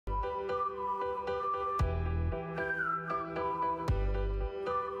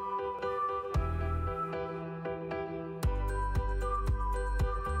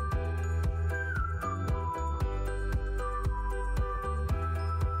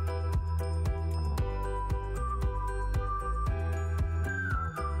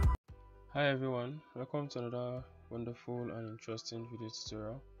Hi everyone, welcome to another wonderful and interesting video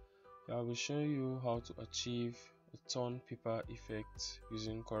tutorial. Here I'll be showing you how to achieve a torn paper effect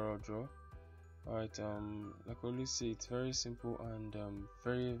using Coreldraw. Alright, like I always say, it's very simple and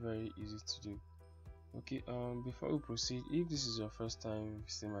very easy to do. Okay, before we proceed, if this is your first time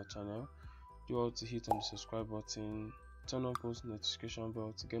visiting my channel, do all to hit on the subscribe button, turn on post notification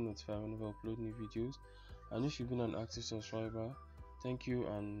bell to get notified whenever I upload new videos. And if you've been an active subscriber, thank you,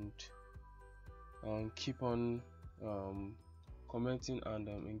 and keep on commenting and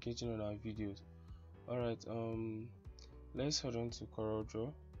engaging on our videos. Alright, let's head on to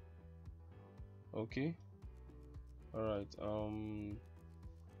Coreldraw. Okay, alright,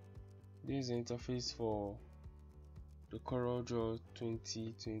 this is the interface for the Coreldraw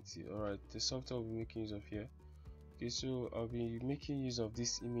 2020. Alright, the software I'll be making use of here. Okay, so I'll be making use of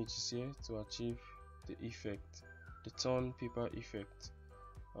these images here to achieve the effect, the torn paper effect.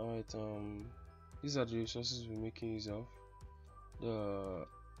 Alright, these are the resources we're making use of. The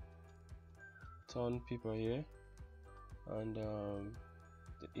torn paper here, and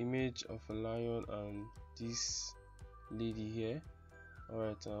the image of a lion and this lady here.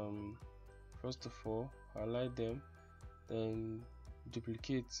 Alright, first of all, highlight them, then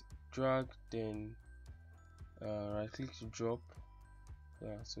duplicate, drag, then right click to drop.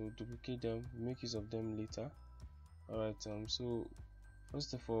 Yeah, so duplicate them, make use of them later. Alright, so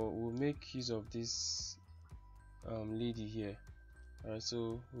first of all, we'll make use of this lady here. Alright,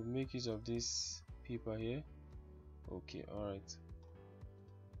 so we'll make use of this paper here. Okay, alright.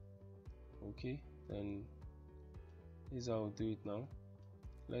 Okay, then this is how we'll do it now.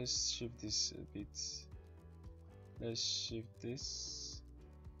 Let's shift this a bit. Let's shift this.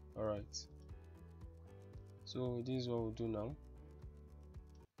 Alright, so this is what we'll do now.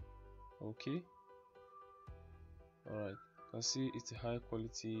 Okay, alright, you can see it's a high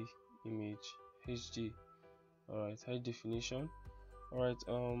quality image, HD. Alright, high definition. Alright,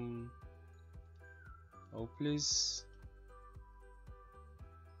 I'll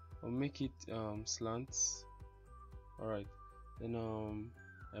make it slants. Alright, then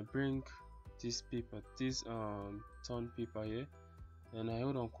I bring this paper, this torn paper here, and I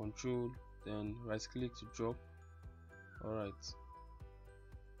hold on Control, then right click to drop. Alright,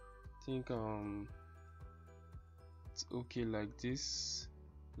 I think it's okay like this.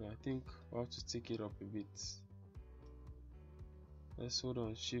 Yeah, I think we'll have to take it up a bit. Let's hold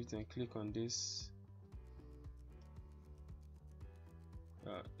on Shift and click on this.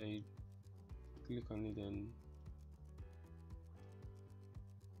 I click on it, and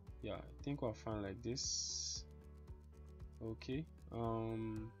yeah, I think we're fine like this. Okay,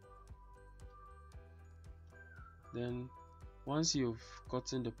 then once you've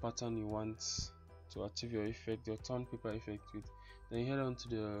gotten the pattern you want to achieve your effect, your torn paper effect with, then you head on to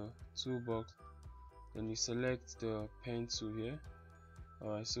the toolbox, then you select the pen tool here.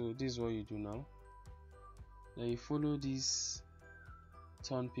 Alright, so this is what you do now. Then you follow this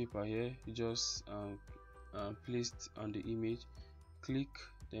torn paper here, you just placed on the image, click,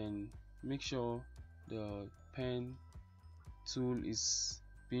 then make sure the pen tool is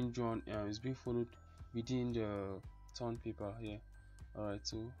being drawn, is being followed within the torn paper here. Alright,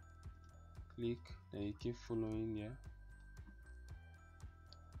 so click, then you keep following here.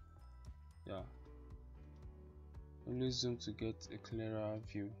 Yeah, always zoom to get a clearer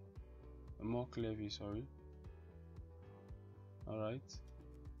view, a more clear view, sorry. Alright,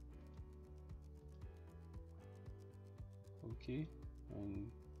 okay,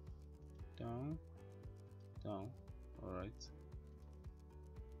 and down. Alright,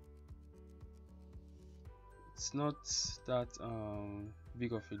 it's not that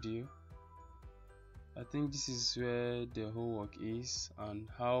big of a deal. I think this is where the whole work is, and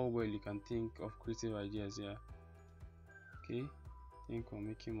how well you can think of creative ideas here. Okay, I think we're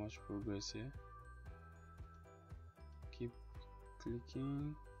making much progress here. Keep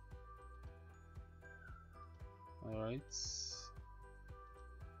clicking. Alright,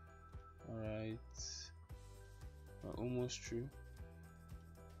 we're almost through.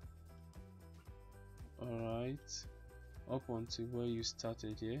 Alright, up until where you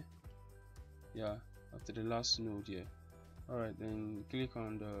started here. Yeah, after the last node here. Alright, then click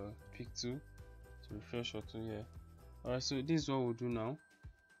on the pick tool to refresh your tool here. Alright, so this is what we'll do now.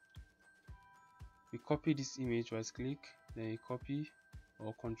 We copy this image, right click, then you copy,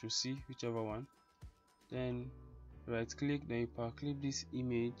 or Ctrl C, whichever one, then right click, then you power clip this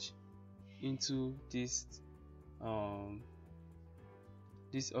image into this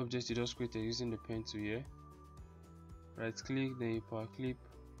this object you just created using the pen tool here. Right click, then you power clip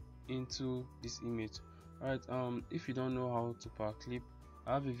into this image. Alright, if you don't know how to power clip,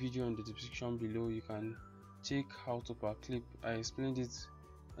 I have a video in the description below. You can check how to power clip. I explained it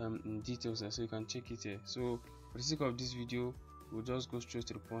in details, so you can check it here. So for the sake of this video, we'll just go straight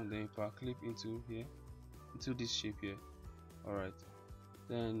to the point, then you power clip into here, into this shape here. Alright,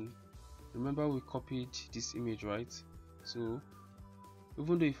 then remember we copied this image, right? So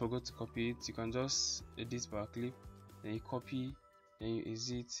even though you forgot to copy it, you can just edit power clip, then you copy, then you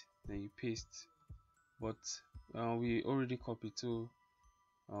exit, then you paste. But we already copied, so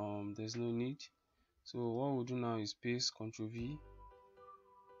there's no need. So what we'll do now is paste, Ctrl V.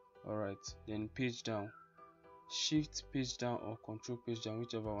 Alright, then page down, shift page down or control page down,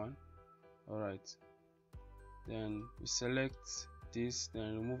 whichever one. Alright, then we select this,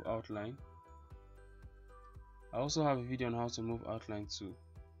 then remove outline. I also have a video on how to remove outline too,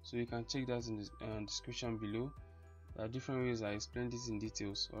 so you can check that in the description below. There are different ways I explained this in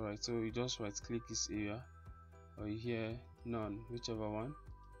details. Alright, so you just right click this area, or here none, whichever one.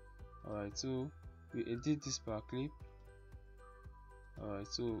 Alright, so we edit this power clip. Alright,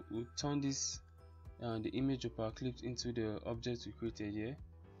 so we turn this the image of power clip into the object we created here,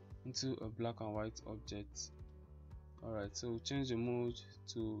 into a black and white object. Alright, so change the mode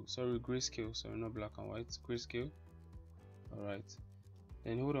to grayscale, sorry, not black and white, grayscale. Alright,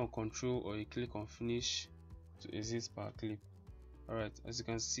 then hold on Control or you click on finish to exit power clip. Alright, as you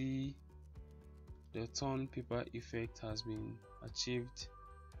can see, the torn paper effect has been achieved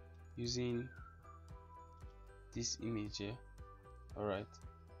using this image here. Alright,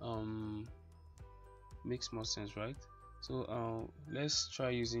 makes more sense, right? So let's try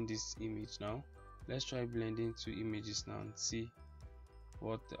using this image now. Let's try blending two images now and see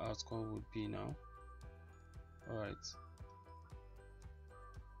what the outcome would be now. Alright,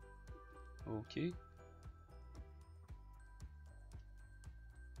 okay,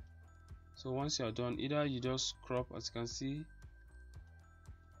 so once you are done, either you just crop, as you can see.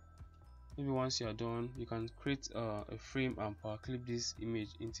 Maybe once you are done, you can create a frame and power clip this image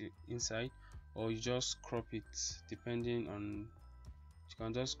inside, or you just crop it, depending on, you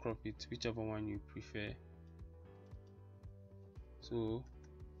can just crop it, whichever one you prefer. So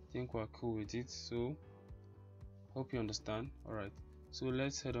I think we're cool with it, so hope you understand. Alright, so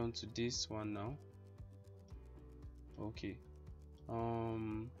let's head on to this one now. Okay,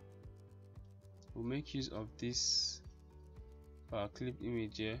 we'll make use of this power clip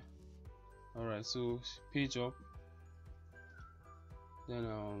image here. Alright, so page up, then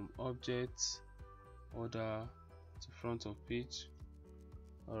object, order to front of page.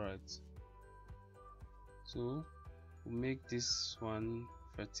 Alright, so we'll make this one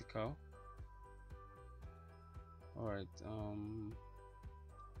vertical. Alright, I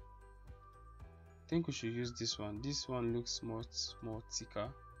think we should use this one. This one looks more thicker.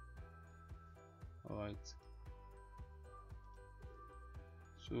 Alright,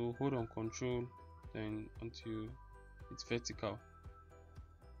 so hold on Control, then until it's vertical.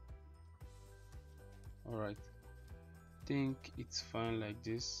 Alright, think it's fine like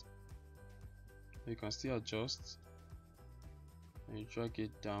this. You can still adjust and drag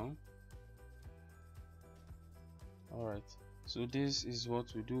it down. Alright, so this is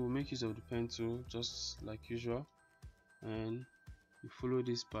what we do. We make use of the pen tool just like usual, and you follow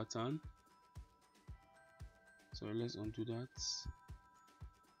this pattern. So let's undo that.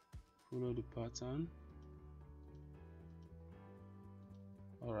 Follow the pattern.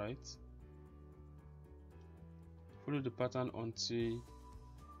 Alright, follow the pattern until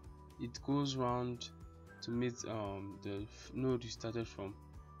it goes round to meet the node you started from.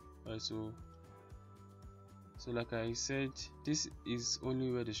 Alright, so like I said, this is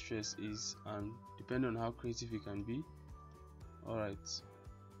only where the stress is, and depending on how creative you can be. Alright,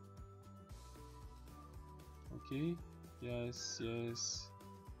 okay, yes,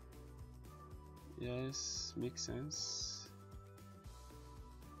 makes sense.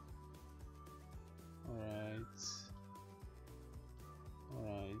 Alright,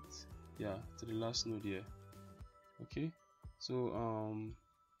 yeah, to the last node here. Okay, so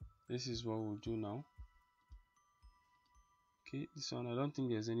this is what we'll do now. Okay, this one I don't think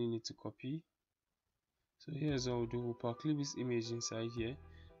there's any need to copy. So here's what we'll do. We'll power clip this image inside here.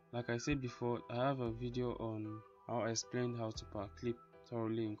 Like I said before, I have a video on how I explained how to power clip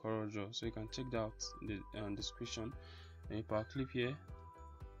thoroughly in Coreldraw, so you can check that out in the description. And you power clip here.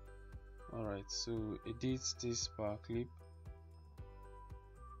 Alright, so edit this power clip.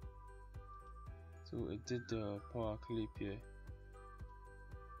 So edit the power clip here.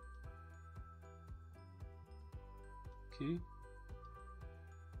 Okay,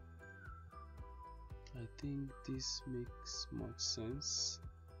 I think this makes much sense,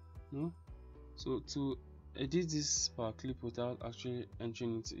 no? So to edit this power clip without actually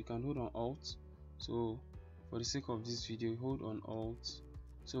entering it, you can hold on Alt. So for the sake of this video, hold on Alt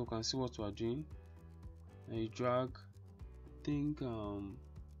so we can see what we are doing, and you drag. I think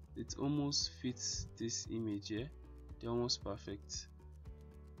it almost fits this image here. They're almost perfect.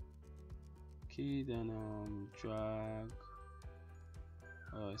 Okay, then drag.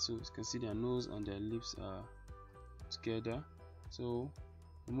 Alright, so you can see their nose and their lips are together. So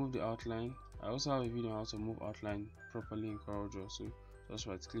remove the outline. I also have a video on how to move outline properly in Coreldraw, so just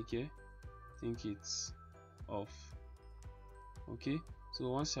right click here, I think it's off. Okay, so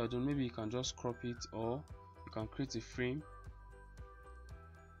once you're done, maybe you can just crop it, or you can create a frame,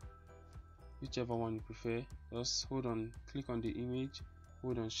 whichever one you prefer. Just hold on, click on the image,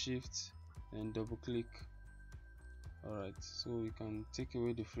 hold on Shift, and double click. Alright, so you can take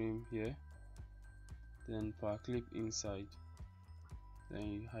away the frame here, then power clip inside,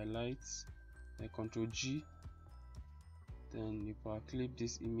 then you highlight, then Ctrl G, then you power clip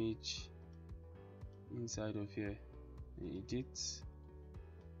this image inside of here and edit.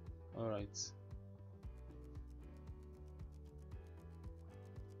 Alright,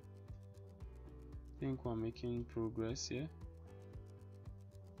 I think we're making progress here.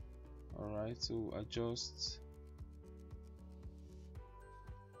 Alright, so adjust.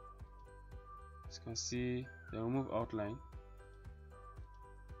 As you can see, the remove outline.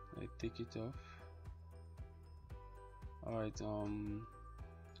 I take it off. Alright,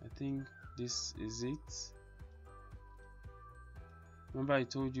 I think this is it. Remember I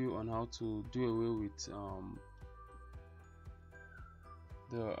told you on how to do away with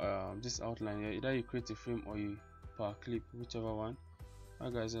this outline here. Either you create a frame or you power clip, whichever one.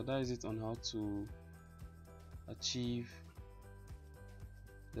 Alright guys, so that is it on how to achieve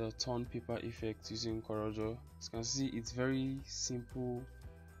the torn paper effect using Coreldraw. As you can see, it's very simple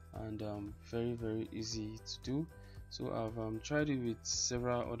and very easy to do. So I've tried it with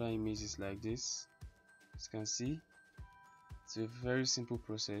several other images like this. As you can see, it's a very simple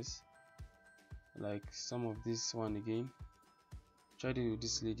process. Like some of this one again, tried it with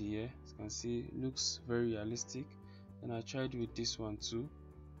this lady here. As you can see, it looks very realistic. And I tried with this one too.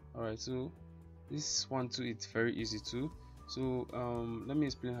 Alright, so this one too, it's very easy too. So let me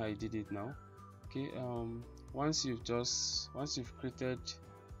explain how I did it now. Okay, once you've created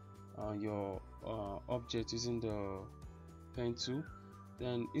your object using the pen tool,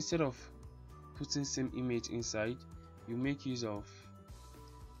 then instead of putting same image inside, you make use of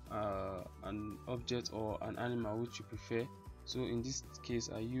an object or an animal which you prefer. So in this case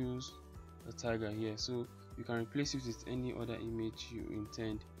I use a tiger here, so you can replace it with any other image you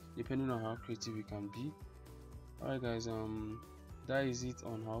intend depending on how creative you can be. Alright guys, that is it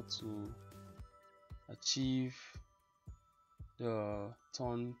on how to achieve the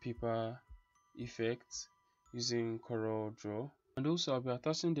torn paper effect using Coreldraw. And also I'll be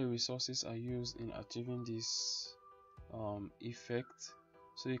attaching the resources I use in achieving this effect,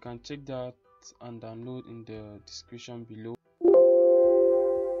 so you can check that and download in the description below.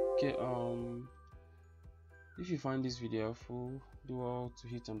 Okay, if you find this video helpful, do well to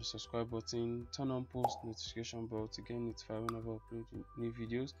hit on the subscribe button, turn on post notification bell to get notified whenever I upload new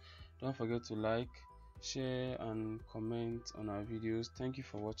videos. Don't forget to like, share and comment on our videos. Thank you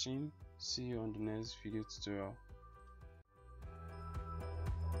for watching. See you on the next video tutorial.